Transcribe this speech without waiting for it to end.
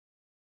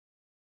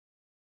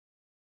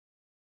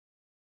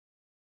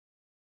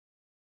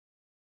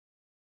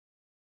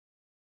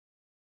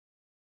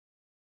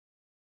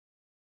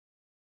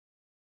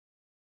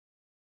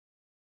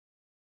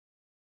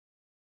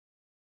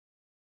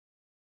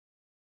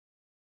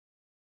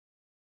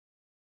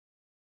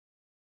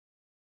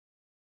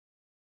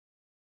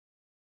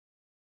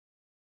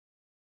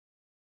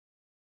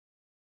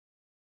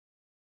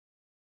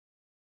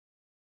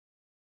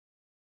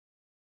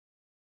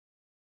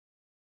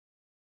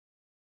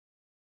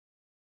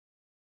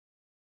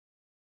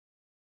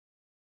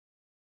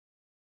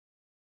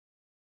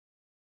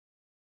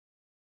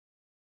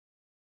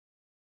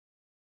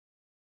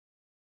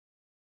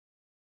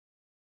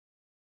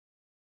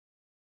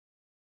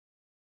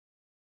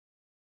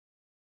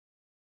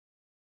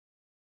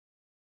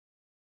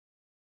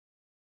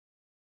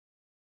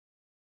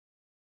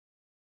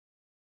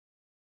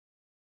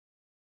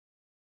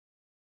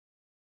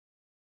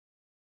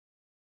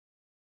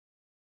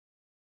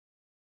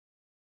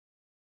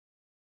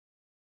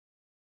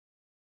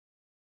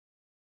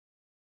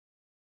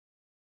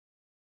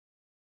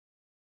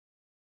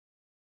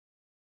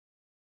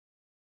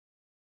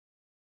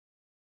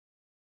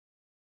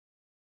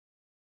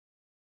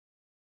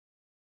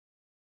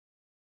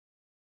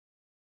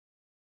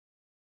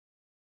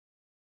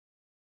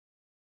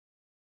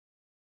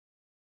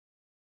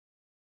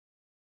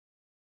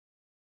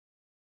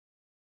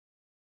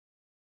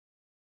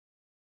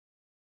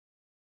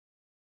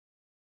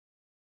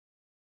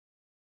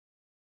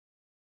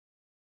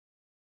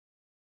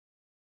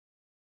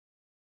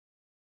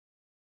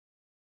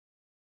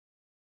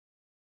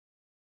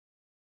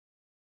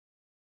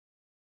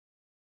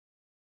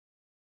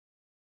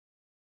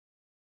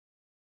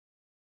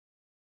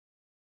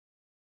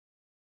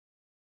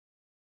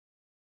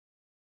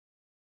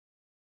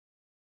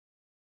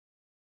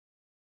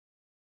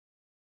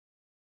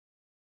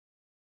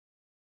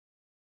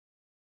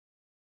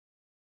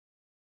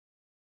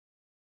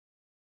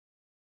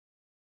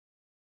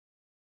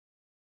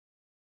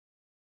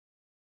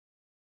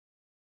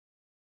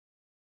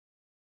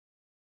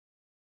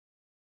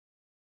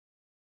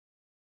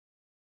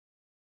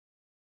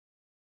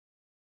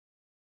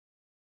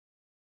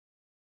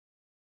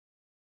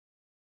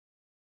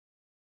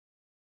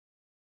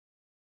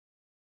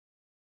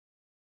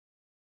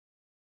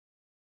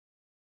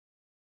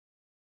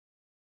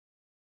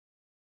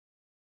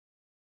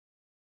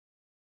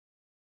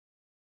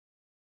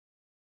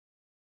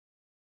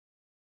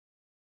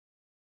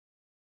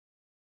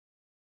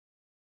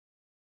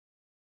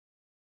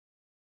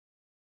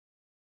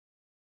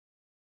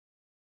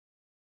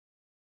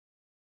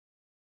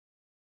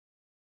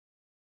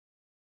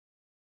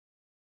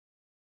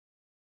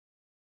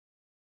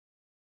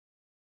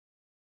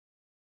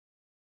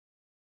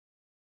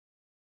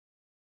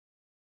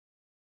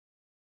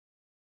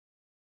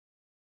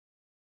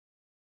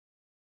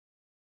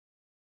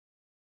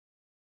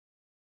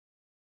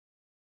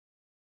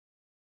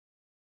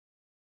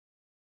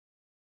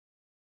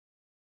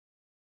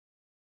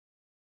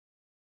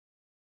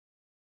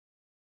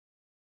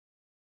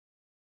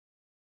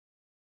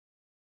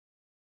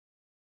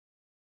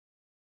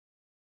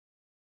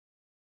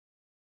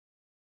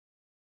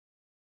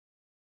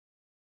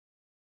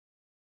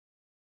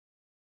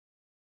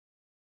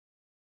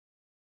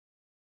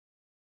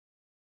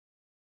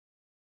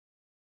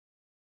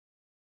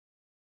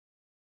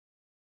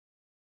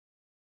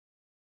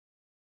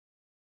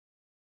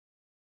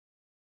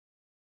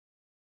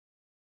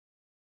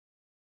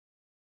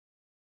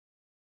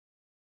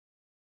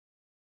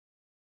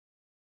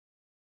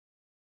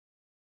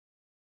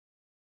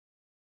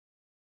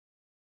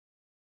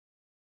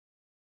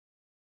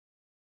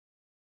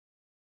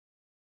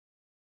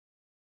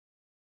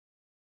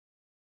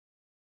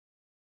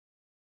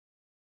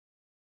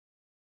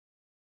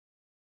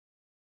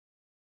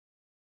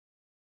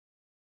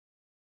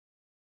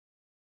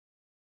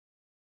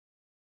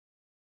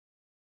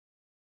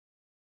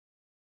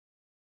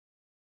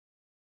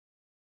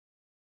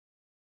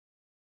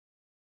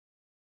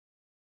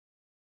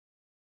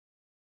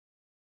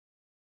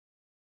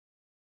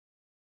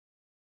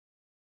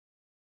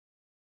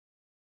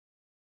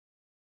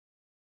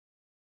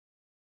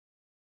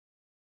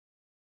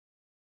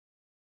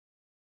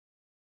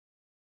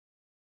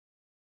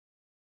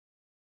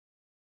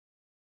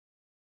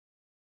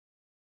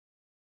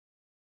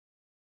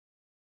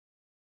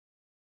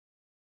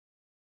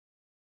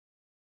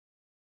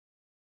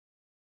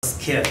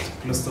scared,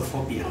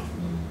 claustrophobia,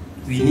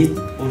 we need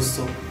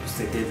also to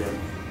sedate them.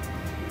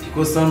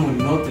 Because some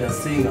will not, they are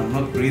saying, I'm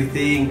not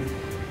breathing,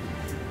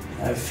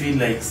 I feel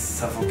like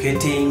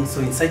suffocating. So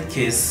in such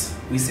case,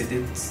 we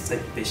sedate such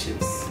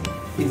patients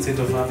instead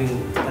of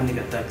having panic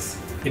attacks.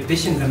 A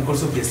patient can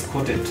also be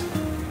escorted,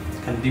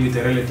 can be with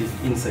a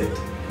relative inside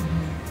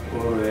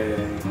or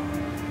a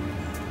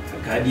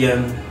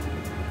guardian,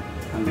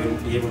 and they'll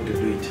be able to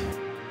do it.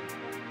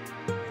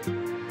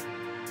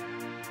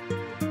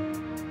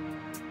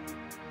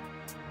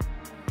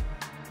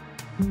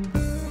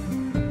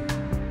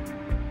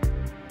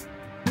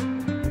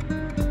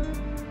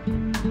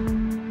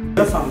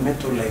 A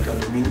metal like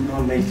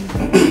aluminum, like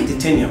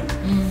titanium,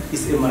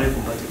 is MRI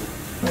compatible.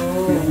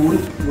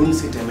 We won't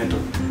sit a metal.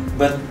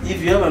 But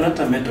if you have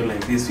another metal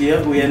like this, we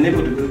are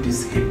unable to do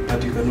this hip,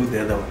 but you can do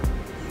the other one.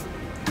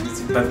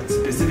 But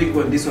specific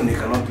one, this one you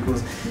cannot,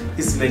 because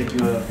it's like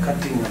you are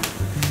cutting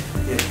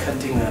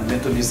a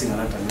metal using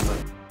another metal.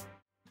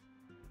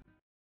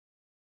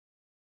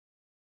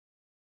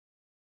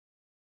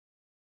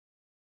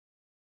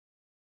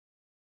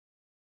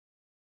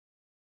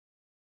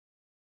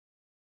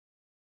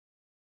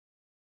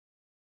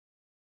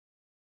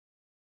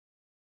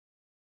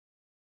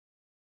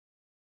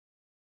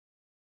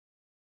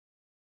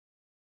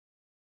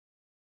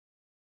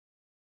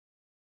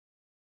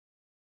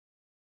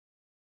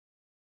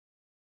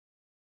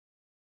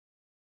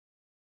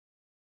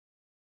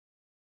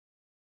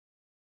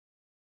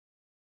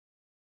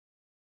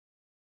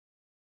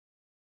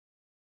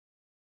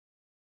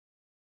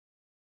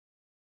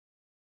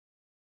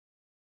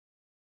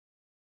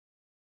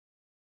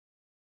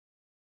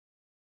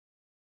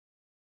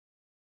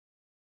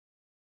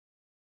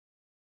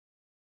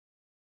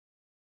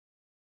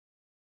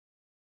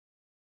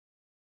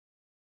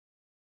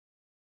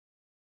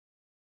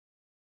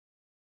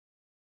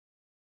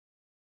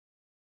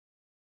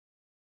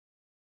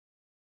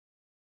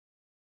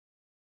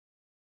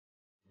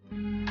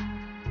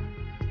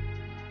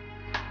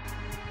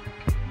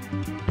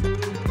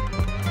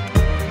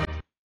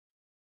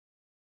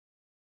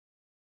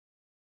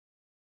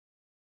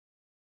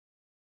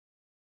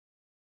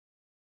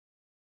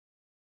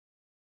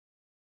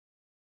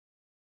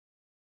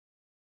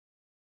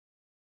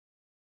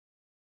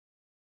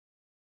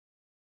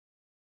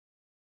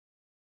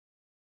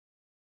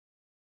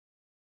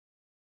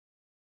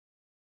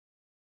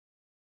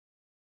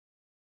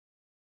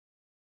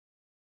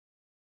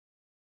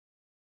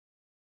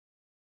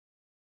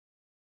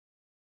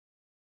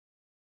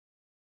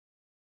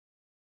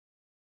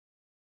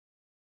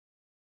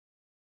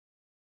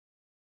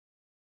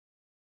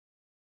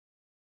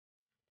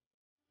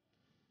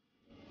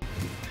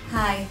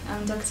 Hi,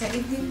 I'm Dr.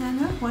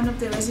 Ingenia, one of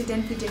the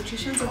resident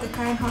pediatricians at the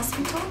Karen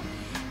Hospital.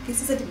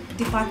 This is a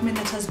department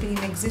that has been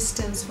in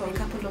existence for a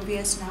couple of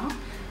years now,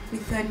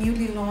 with a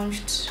newly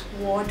launched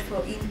ward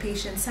for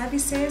inpatient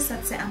services,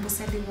 that's the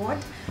Amboseli ward.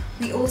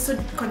 We also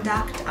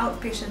conduct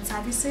outpatient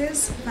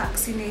services,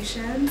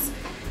 vaccinations,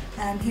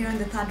 here on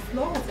the 3rd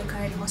floor of the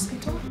Karen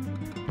Hospital.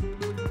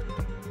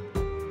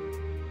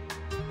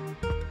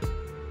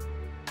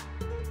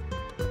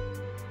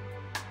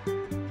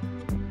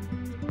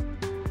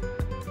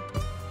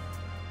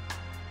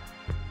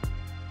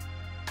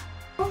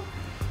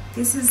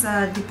 This is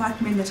a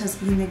department that has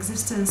been in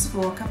existence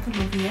for a couple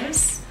of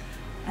years,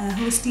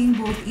 hosting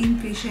both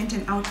inpatient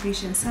and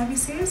outpatient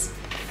services.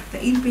 The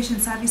inpatient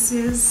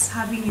services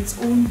having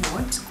its own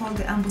ward called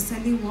the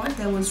Amboseli ward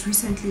that was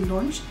recently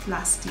launched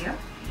last year.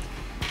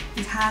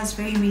 It has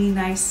very many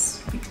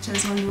nice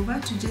pictures all over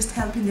to just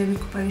help in the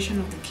recuperation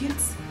of the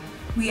kids.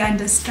 We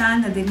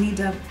understand that they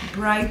need a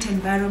bright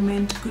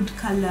environment, good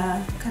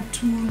color,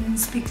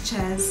 cartoons,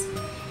 pictures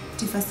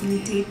to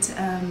facilitate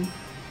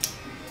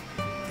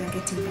they're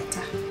getting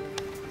better.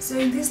 So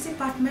in this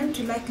department,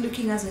 we like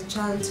looking at a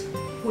child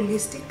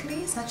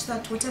holistically, such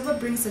that whatever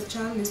brings the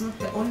child is not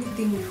the only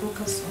thing we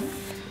focus on,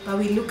 but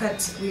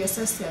we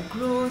assess their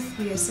growth,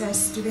 we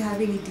assess do they have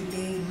any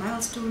delay in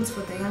milestones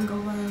for the younger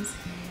ones,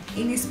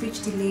 any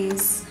speech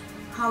delays,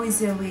 how is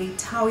their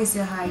weight, how is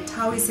their height,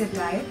 how is their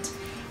diet.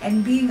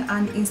 And being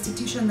an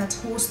institution that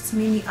hosts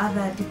many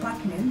other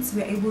departments,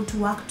 we are able to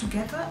work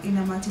together in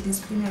a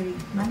multidisciplinary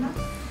manner.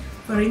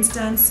 For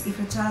instance, if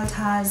a child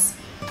has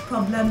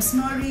problem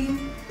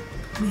snoring,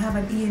 we have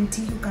an ENT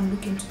who can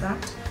look into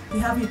that. We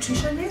have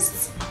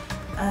nutritionists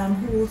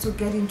who also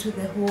get into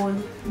the whole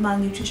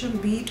malnutrition,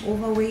 be it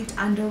overweight,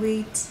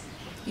 underweight,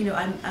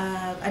 and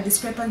a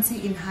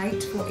discrepancy in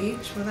height for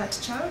age for that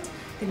child.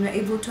 Then we're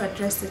able to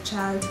address the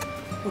child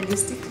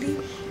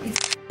holistically.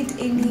 If we need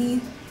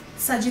any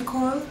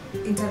surgical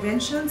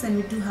interventions, and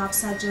we do have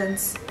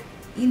surgeons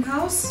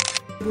in-house,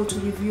 able to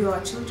review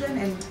our children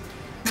and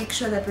make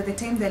sure that by the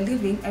time they're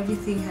leaving,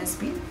 everything has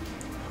been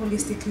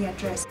holistically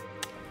addressed.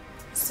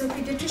 So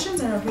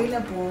pediatricians are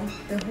available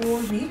the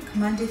whole week,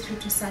 Monday through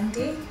to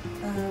Sunday,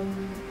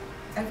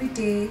 every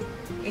day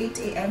 8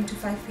 a.m. to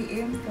 5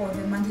 p.m. for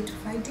the Monday to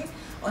Friday.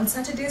 On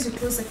Saturdays we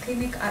close the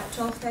clinic at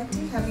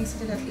 12:30, having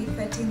started at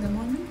 8:30 in the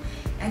morning,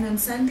 and on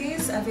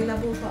Sundays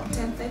available from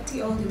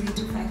 10:30 all the way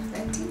to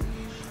 5:30.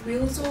 We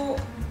also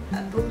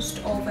boast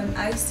of an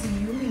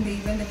ICU in the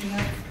event that we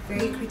have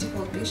very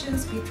critical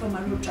patients, be it from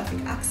a road traffic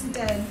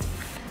accident,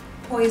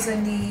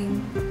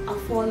 poisoning, a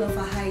fall of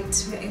a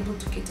height. We're able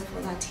to cater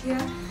for that here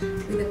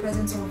with the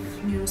presence of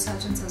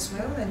neurosurgeons as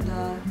well, and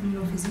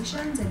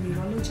neurophysicians and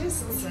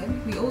neurologists.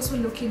 We also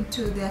look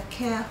into their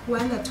care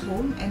while at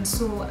home, and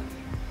so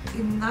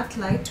in that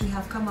light we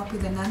have come up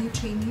with a nanny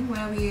training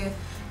where we are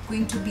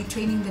going to be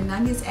training the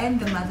nannies and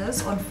the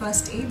mothers on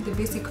first aid, the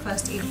basic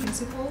first aid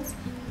principles,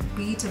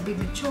 be it a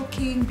baby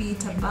choking, be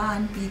it a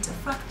burn, be it a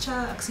fracture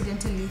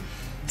accidentally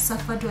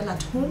suffered while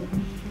at home.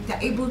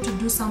 They're able to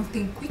do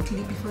something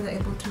quickly before they're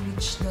able to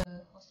reach the